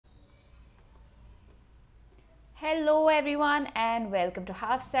Hello everyone and welcome to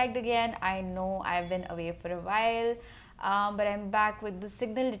HalfPsyched again. I know I've been away for a while, but I'm back with the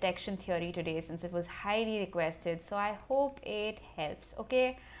signal detection theory today since it was highly requested. So I hope it helps.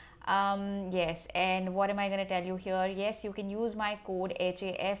 Okay. Yes, and what am I going to tell you here? Yes, you can use my code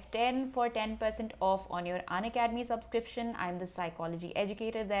HAF10 for 10% off on your Unacademy subscription. I'm the psychology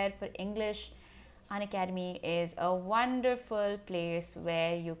educator there for English. Unacademy is a wonderful place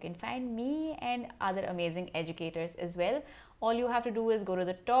where you can find me and other amazing educators as well. All you have to do is go to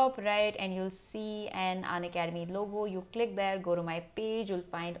the top right and you'll see an Unacademy logo. You click there, go to my page, you'll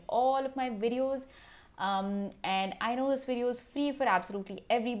find all of my videos. And I know this video is free for absolutely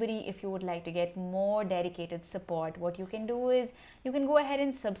everybody. If you would like to get more dedicated support, what you can do is you can go ahead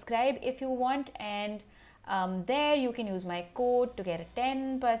and subscribe if you want, and there you can use my code to get a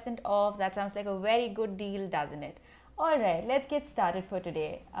 10% off. That sounds like a very good deal, doesn't it? Alright, let's get started for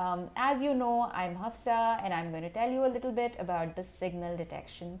today. As you know, I'm Hafsa and I'm going to tell you a little bit about the signal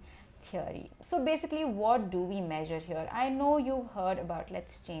detection theory. So basically, what do we measure here? I know you've heard about,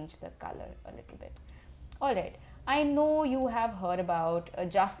 let's change the color a little bit. Alright, I know you have heard about a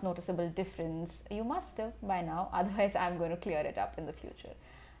just noticeable difference. You must have by now, otherwise I'm going to clear it up in the future.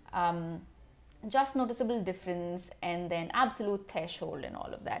 Just noticeable difference, and then absolute threshold and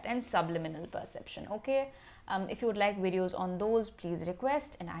all of that, and subliminal perception. Okay, if you would like videos on those, please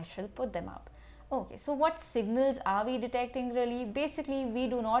request and I shall put them up. Okay, so what signals are we detecting really? Basically, we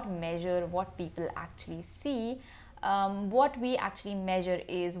do not measure what people actually see. What we actually measure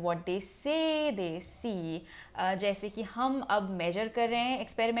is what they say they see. जैसे कि हम अब measure कर रहे हैं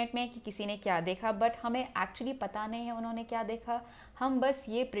experiment में कि किसी ने क्या देखा, but हमें actually पता नहीं है उन्होंने क्या देखा. हम बस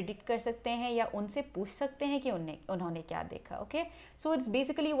ये predict कर सकते हैं या उनसे पूछ सकते हैं कि उन्होंने क्या देखा. Okay, so it's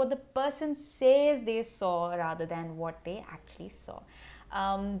basically what the person says they saw rather than what they actually saw.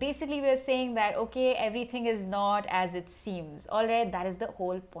 Basically, we're saying that, okay, everything is not as it seems. All right, that is the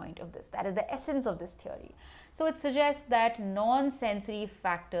whole point of this. That is the essence of this theory. So it suggests that non-sensory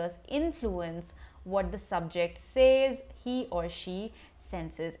factors influence what the subject says he or she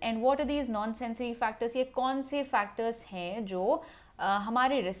senses. And what are these non-sensory factors? ये कौन से factors हैं जो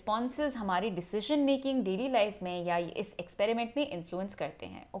हमारे responses, हमारी decision making daily life में या इस experiment में influence करते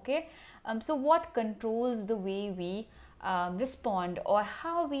हैं. Okay, so what controls the way we respond or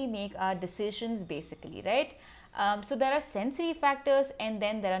how we make our decisions, basically, right? So there are sensory factors and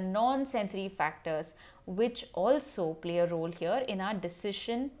then there are non-sensory factors which also play a role here in our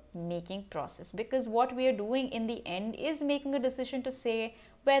decision making process, because what we are doing in the end is making a decision to say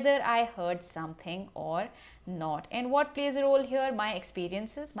whether I heard something or not. And what plays a role here? My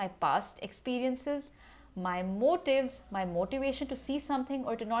experiences, my past experiences, my motives, my motivation to see something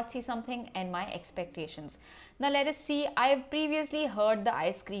or to not see something, and my expectations. Now let us see. I've previously heard the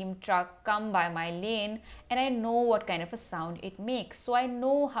ice cream truck come by my lane and I know what kind of a sound it makes. So I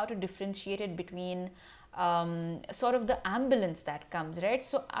know how to differentiate it between sort of the ambulance that comes, right?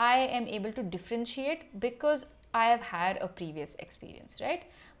 So I am able to differentiate because I have had a previous experience, right?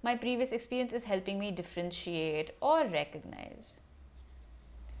 My previous experience is helping me differentiate or recognize.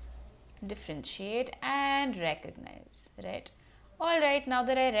 Differentiate and recognize, right? All right, now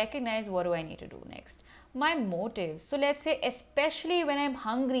that I recognize, what do I need to do next? My motives. So let's say, especially when I'm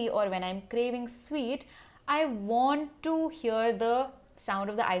hungry or when I'm craving sweet, I want to hear the sound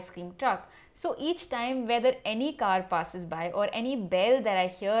of the ice cream truck. So each time, whether any car passes by or any bell that I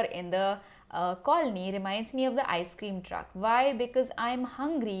hear in the colony reminds me of the ice cream truck. Why? Because I'm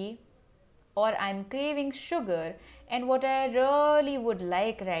hungry or I'm craving sugar, and what I really would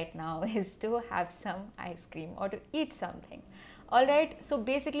like right now is to have some ice cream or to eat something. Alright, so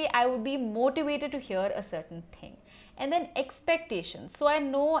basically I would be motivated to hear a certain thing. And then expectations. So I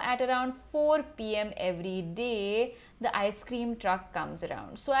know at around 4 p.m. every day the ice cream truck comes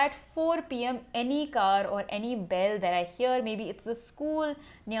around. So at 4 p.m. any car or any bell that I hear, maybe it's the school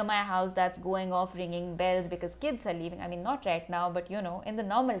near my house that's going off ringing bells because kids are leaving. I mean, not right now, but you know, in the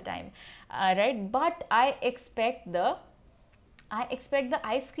normal time, right? But I expect the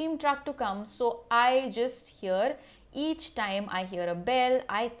ice cream truck to come. So I just hear, each time I hear a bell,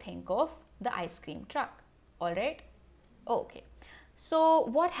 I think of the ice cream truck. All right. Okay. So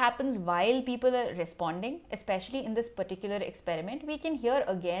what happens while people are responding, especially in this particular experiment? We can here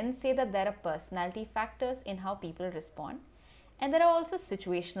again say that there are personality factors in how people respond, and there are also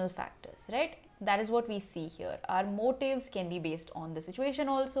situational factors, right? That is what we see here. Our motives can be based on the situation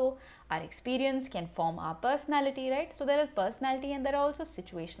also. Our experience can form our personality, right? So there is personality and there are also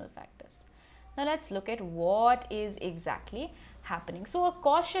situational factors. Now let's look at what is exactly happening. So a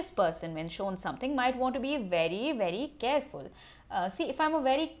cautious person, when shown something, might want to be very, very careful. C if I am a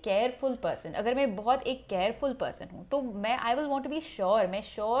very careful person, अगर मैं बहुत एक careful person हूँ तो मैं I will want to be sure, मैं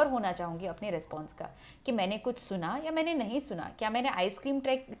sure होना चाहूँगी अपने रिस्पॉन्स का कि मैंने कुछ सुना या मैंने नहीं सुना, क्या मैंने आइसक्रीम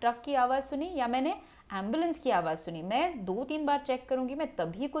ट्रक की आवाज़ सुनी या मैंने एम्बुलेंस की आवाज़ सुनी। मैं 2-3 बार चेक करूँगी, मैं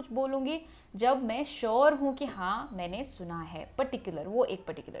तभी कुछ बोलूँगी जब मैं श्योर हूँ कि हाँ मैंने सुना है पर्टिकुलर, वो एक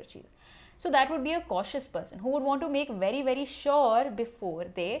particular cheese. So that would be a cautious person who would want to make very very sure before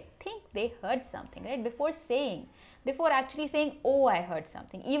they think they heard something, right? Before actually saying, oh, I heard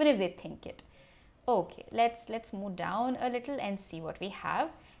something, even if they think it. Okay, let's move down a little and see what we have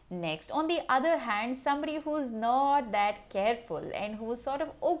next. On the other hand, somebody who's not that careful and who's sort of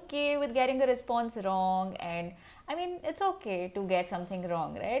okay with getting a response wrong, and I mean it's okay to get something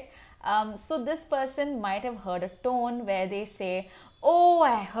wrong, right? So this person might have heard a tone where they say, oh,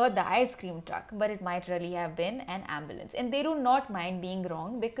 I heard the ice cream truck, but it might really have been an ambulance, and they do not mind being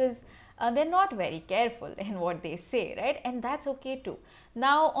wrong because they're not very careful in what they say, right? And that's okay too.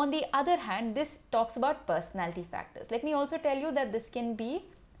 Now, on the other hand, this talks about personality factors. Let me also tell you that this can be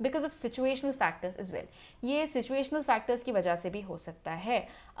because of situational factors is well, ये situational factors की वजह से भी हो सकता है।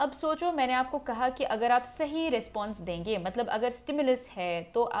 अब सोचो, मैंने आपको कहा कि अगर आप सही रिस्पॉन्स देंगे, मतलब अगर स्टिमुलस है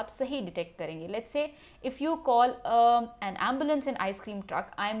तो आप सही डिटेक्ट करेंगे। Let's say if you call N ambulance an ice cream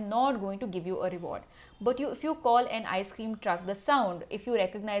truck, I am not going to give you a reward, but if you call an ice cream truck, the sound, if you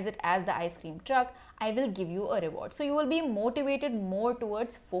recognize it as the ice cream truck, I will give you a reward. So you will be motivated more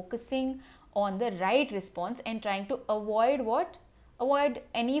towards focusing on the right response and trying to avoid what? Avoid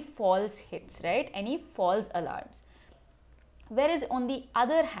any false hits, right? Any false alarms. Whereas on the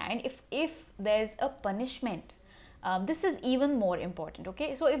other hand, if there's a punishment, this is even more important, okay?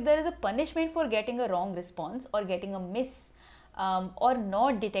 So if there is a punishment for getting a wrong response or getting a miss, or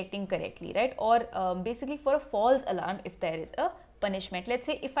not detecting correctly, right? Or basically for a false alarm, if there is a punishment. Let's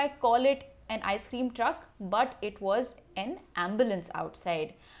say if I call it an ice cream truck, but it was an ambulance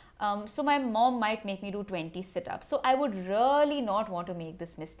outside. So my mom might make me do 20 sit-ups. So I would really not want to make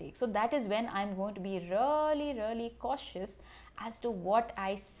this mistake. So that is when I'm going to be really cautious as to what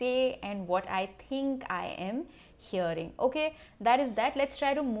I say and what I think I am hearing. Okay, that is that. Let's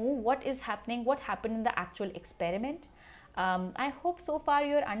try to move what is happening, what happened in the actual experiment. I hope so far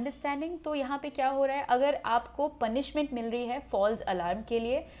your understanding. तो यहाँ पे क्या हो रहा है, अगर आपको punishment मिल रही है फॉल्स अलार्म के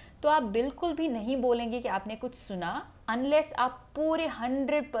लिए, तो आप बिल्कुल भी नहीं बोलेंगे कि आपने कुछ सुना अनलेस आप पूरे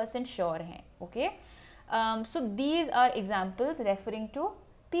 100% श्योर हैं। Okay, so these are examples referring to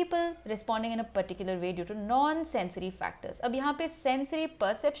people responding in a particular way due to non-sensory factors. अब यहाँ पे sensory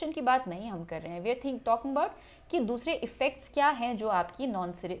perception की बात नहीं हम कर रहे हैं, we are talking about कि दूसरे effects क्या हैं जो आपकी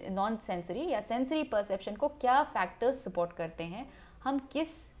non-sensory या sensory perception को क्या factors support करते हैं, हम किस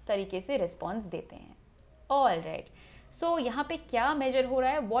तरीके से response देते हैं। All right, so यहाँ पे क्या measure हो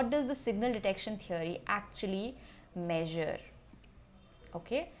रहा है, what does the signal detection theory actually measure?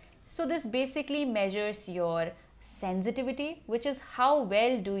 Okay, so this basically measures your sensitivity, which is how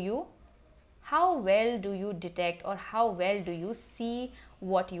well do you detect or how well do you see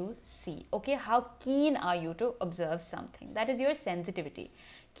what you see. Okay, how keen are you to observe something, that is your sensitivity.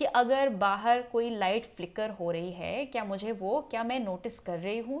 कि अगर बाहर कोई light flicker हो रही है, क्या मैं notice कर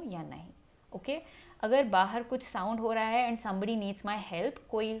रही हूँ या नहीं। ओके, अगर बाहर कुछ साउंड हो रहा है and somebody needs my help,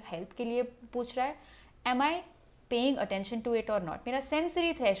 कोई हेल्प के लिए पूछ रहा है, am I paying attention to it और नॉट, मेरा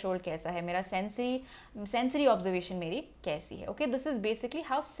सेंसरी थ्रेशोल्ड कैसा है, मेरा सेंसरी ऑब्जर्वेशन मेरी कैसी है। Okay, this is basically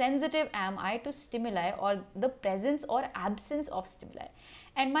how sensitive M I to stimuli और द प्रेजेंस और absence of stimuli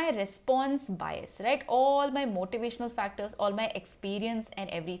and my response bias, right? All my motivational factors, all my experience and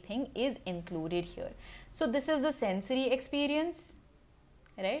everything is included here. So this is the sensory experience,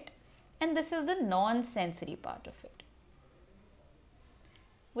 right? And this is the non-sensory part of it,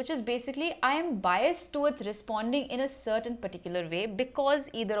 which is basically I am biased towards responding in a certain particular way because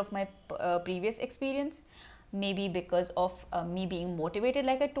either of my previous experience, maybe because of me being motivated,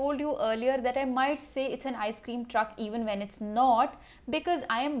 like I told you earlier that I might say it's an ice cream truck even when it's not, because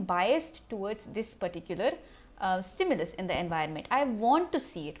I am biased towards this particular stimulus in the environment. I want to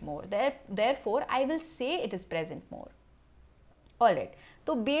see it more, therefore I will say it is present more. Alright,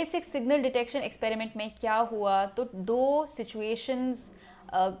 तो basic signal detection experiment में क्या हुआ, तो दो situations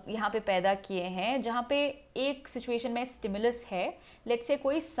यहाँ पे पैदा किए हैं, जहाँ पे एक सिचुएशन में स्टिमुलस है, लेट्स से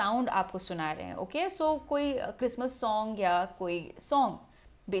कोई साउंड आपको सुना रहे हैं, ओके, सो कोई क्रिसमस सॉन्ग या कोई सॉन्ग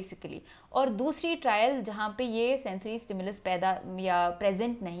बेसिकली, और दूसरी ट्रायल जहाँ पे ये सेंसरी स्टिमुलस पैदा या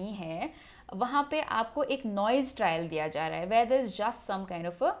प्रेजेंट नहीं है, वहाँ पे आपको एक नॉइज़ ट्रायल दिया जा रहा है, where there is just some kind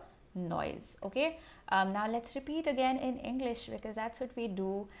of a noise. Okay, now let's repeat again in English because that's what we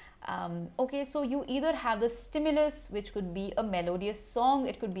do. Okay, so you either have the stimulus, which could be a melodious song,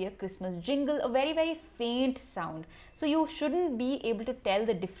 it could be a Christmas jingle, a very, very faint sound. So you shouldn't be able to tell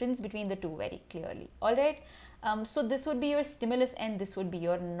the difference between the two very clearly. All right, so this would be your stimulus and this would be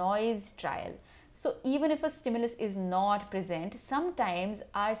your noise trial. So even if a stimulus is not present, sometimes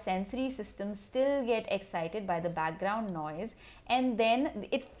our sensory systems still get excited by the background noise, and then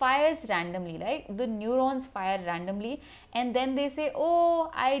it fires randomly, right? The neurons fire randomly, and then they say, oh,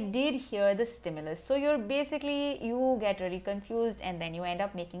 I did hear the stimulus. So you get really confused, and then you end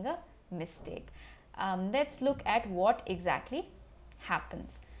up making a mistake. Let's look at what exactly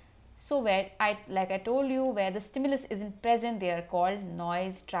happens. So like I told you, where the stimulus isn't present, they are called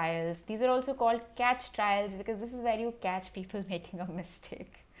noise trials. These are also called catch trials because this is where you catch people making a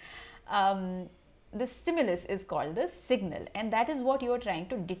mistake. The stimulus is called the signal, and that is what you are trying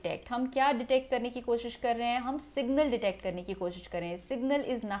to detect. हम क्या detect करने की कोशिश कर रहे हैं? हम signal detect करने की कोशिश कर रहे हैं. Signal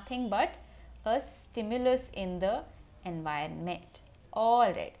is nothing but a stimulus in the environment.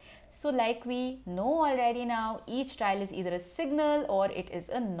 All right. So like we know already now, each trial is either a signal or it is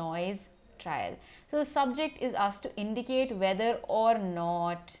a noise trial. So the subject is asked to indicate whether or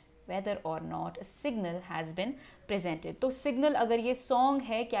not a signal has been presented. तो signal अगर ये song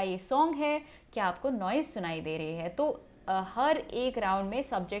है, क्या ये song है, क्या आपको noise सुनाई दे रही है? तो हर एक राउंड में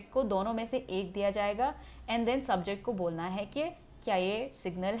सब्जेक्ट को दोनों में से एक दिया जाएगा, एंड देन सब्जेक्ट को बोलना है कि क्या ये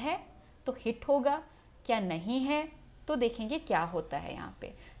सिग्नल है तो हिट होगा, क्या नहीं है तो देखेंगे क्या होता है यहाँ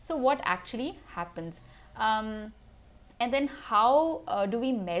पे. So what actually happens, and then how do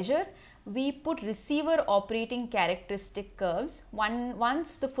we measure? We put receiver operating characteristic curves.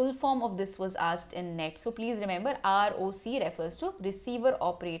 Once the full form of this was asked in NET. So please remember, ROC refers to receiver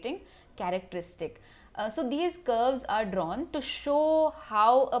operating characteristic. So these curves are drawn to show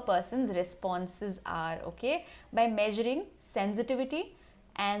how a person's responses are, okay, by measuring sensitivity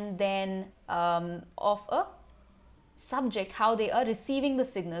and then of a subject, how they are receiving the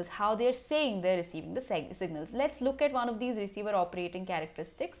signals, how they are saying they are receiving the signals. Let's look at one of these receiver operating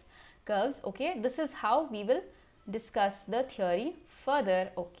characteristics curves. Okay, this is how we will discuss the theory further.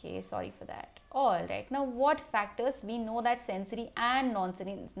 Okay, sorry for that. All right, now what factors? We know that sensory and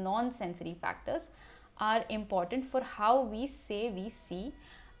non-sensory factors are important for how we say we see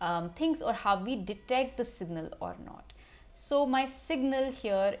things or how we detect the signal or not. So my signal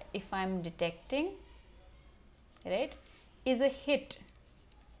here, if I'm detecting, right, is a hit.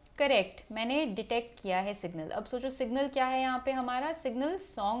 Correct, मैंने detect किया है signal. अब सोचो signal क्या है यहाँ पे, हमारा सिग्नल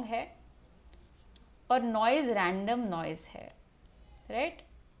सॉन्ग है और नॉइज रैंडम नॉइज है, राइट.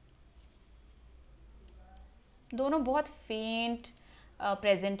 दोनों बहुत फेंट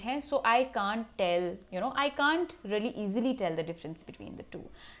present हैं, so I can't tell, I can't really easily tell the difference between the two.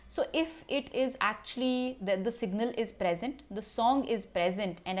 So if it is actually that the signal is present, the song is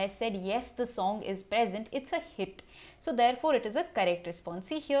present, and I said yes, the song is present, it's a hit. So therefore it is a correct response.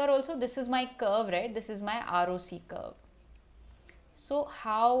 See here also, this is my curve, right? This is my ROC curve. So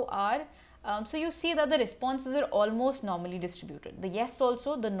how are so you see that the responses are almost normally distributed, the yes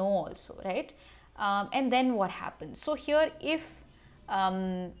also, the no also, right? And then what happens? So here, if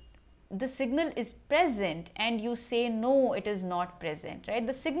the signal is present and you say no, it is not present, right?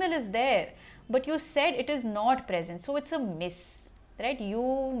 The signal is there, but you said it is not present, so it's a miss, right?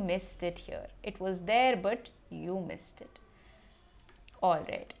 You missed it here. It was there, but you missed it. All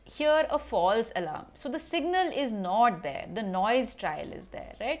right, here a false alarm. So the signal is not there, the noise trial is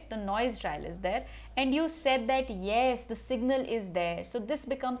there, right? The noise trial is there, and you said that yes, the signal is there, so this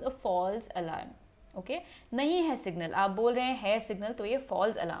becomes a false alarm. Okay नहीं है signal, आप बोल रहे हैं है signal, तो ये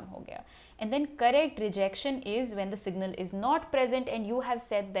false alarm हो गया. And then correct rejection is when the signal is not present and you have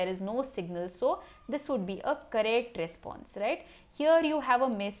said there is no signal, so this would be a correct response, right. Here you have a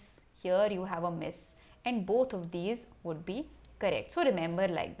miss, here you have a miss, and both of these would be correct. So remember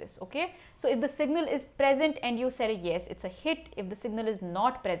like this, okay? So if the signal is present and you said yes, it's a hit. If the signal is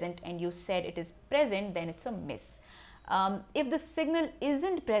not present and you said it is present, then it's a miss. If the signal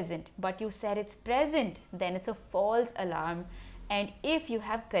isn't present but you said it's present, then it's a false alarm. And if you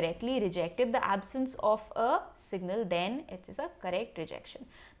have correctly rejected the absence of a signal, then it is a correct rejection.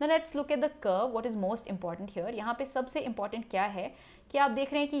 Now let's look at the curve. What is most important here? यहाँ पे सबसे important क्या है कि आप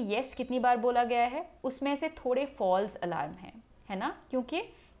देख रहे हैं कि yes कितनी बार बोला गया है, उसमें से थोड़े false alarm हैं, है ना, क्योंकि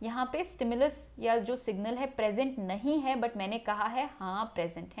यहाँ पे स्टिमुलस या जो सिग्नल है प्रेजेंट नहीं है, बट मैंने कहा है हाँ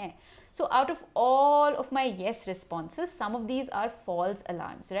प्रेजेंट है. So out of all of my yes responses, some of these are false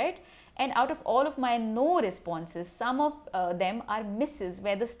alarms, right, and out of all of my no responses, some of them are misses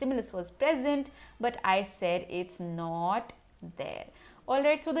where the stimulus was present but I said it's not there.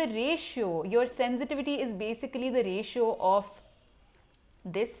 Alright, so the ratio, your sensitivity is basically the ratio of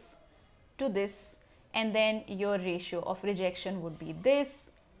this to this, and then your ratio of rejection would be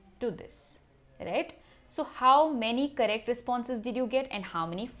this to this, right? So how many correct responses did you get and how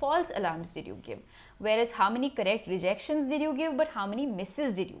many false alarms did you give? Whereas how many correct rejections did you give, but how many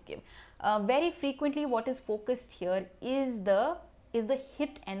misses did you give? Very frequently what is focused here is the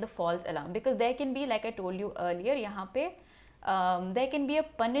hit and the false alarm, because there can be, like I told you earlier, यहाँ पे there can be a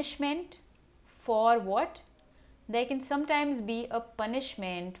punishment for what? There can sometimes be a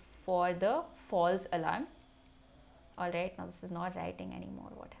punishment for the false alarm. Alright, now this is not writing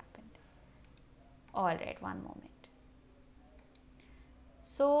anymore. What happened? Alright, one moment.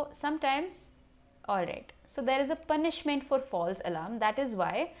 So sometimes, alright, so there is a punishment for false alarm. That is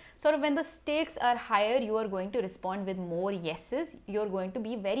why sort of when the stakes are higher, you are going to respond with more yeses. You are going to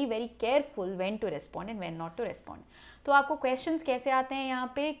be very very careful when to respond and when not to respond. तो आपको questions कैसे आते हैं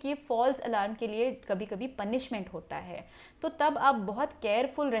यहाँ पे कि false alarm के लिए कभी कभी पनिशमेंट होता है, तो तब आप बहुत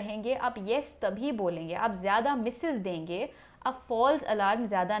केयरफुल रहेंगे, आप येस तभी बोलेंगे, आप ज़्यादा मिसेस देंगे, आप फॉल्स अलार्म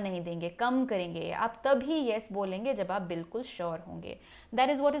ज़्यादा नहीं देंगे, कम करेंगे, आप तभी येस बोलेंगे जब आप बिल्कुल श्योर होंगे. That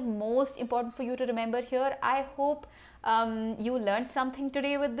is what is most important for you to remember here. I hope you learned something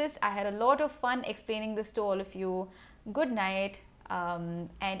today with this. I had a lot of fun explaining this to all of you. Good night.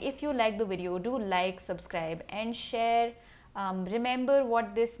 And if you like the video, do like, subscribe and share. Remember what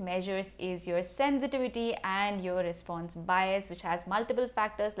this measures is your sensitivity and your response bias, which has multiple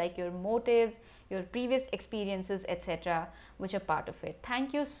factors like your motives, your previous experiences, etc., which are part of it.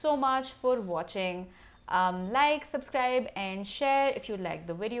 Thank you so much for watching. Like, subscribe and share. If you like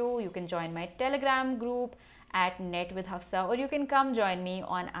the video, you can join my Telegram group at Net with Hafsa, or you can come join me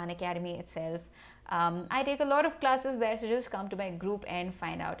on Unacademy itself. I take a lot of classes there, so just come to my group and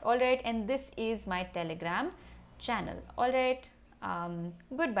find out. Alright, and this is my Telegram channel. Alright,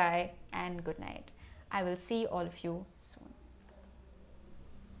 goodbye and good night. I will see all of you soon.